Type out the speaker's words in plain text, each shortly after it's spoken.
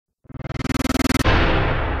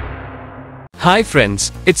Hi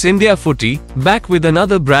friends, it's India Footy, back with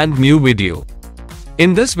another brand new video.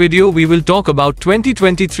 In this video we will talk about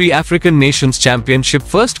 2023 African Nations Championship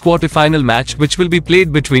first quarterfinal match which will be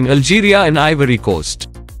played between Algeria and Ivory Coast.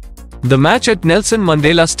 The match at Nelson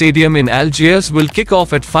Mandela Stadium in Algiers will kick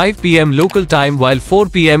off at 5 p.m. local time while 4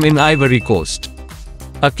 p.m. in Ivory Coast.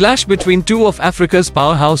 A clash between two of Africa's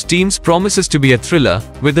powerhouse teams promises to be a thriller,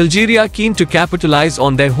 with Algeria keen to capitalize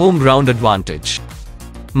on their home ground advantage.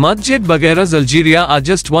 Masjid Bagheera's Algeria are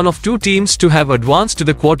just one of two teams to have advanced to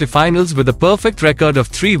the quarterfinals with a perfect record of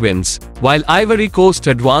 3 wins, while Ivory Coast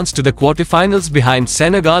advanced to the quarterfinals behind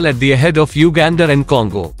Senegal at the ahead of Uganda and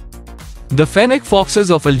Congo. The Fennec Foxes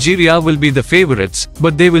of Algeria will be the favorites,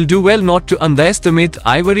 but they will do well not to underestimate the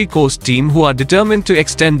Ivory Coast team who are determined to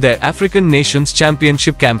extend their African Nations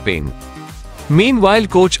Championship campaign. Meanwhile,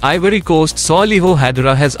 coach Ivory Coast Soliho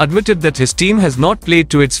Hadra has admitted that his team has not played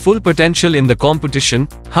to its full potential in the competition.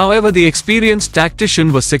 However, the experienced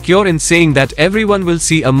tactician was secure in saying that everyone will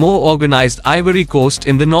see a more organized Ivory Coast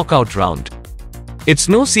in the knockout round. It's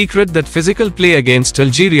no secret that physical play against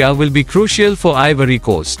Algeria will be crucial for Ivory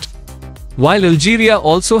Coast. While Algeria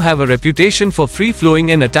also have a reputation for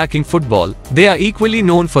free-flowing and attacking football, they are equally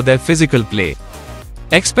known for their physical play.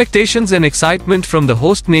 Expectations and excitement from the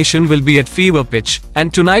host nation will be at fever pitch,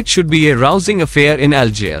 and tonight should be a rousing affair in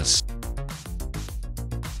Algiers.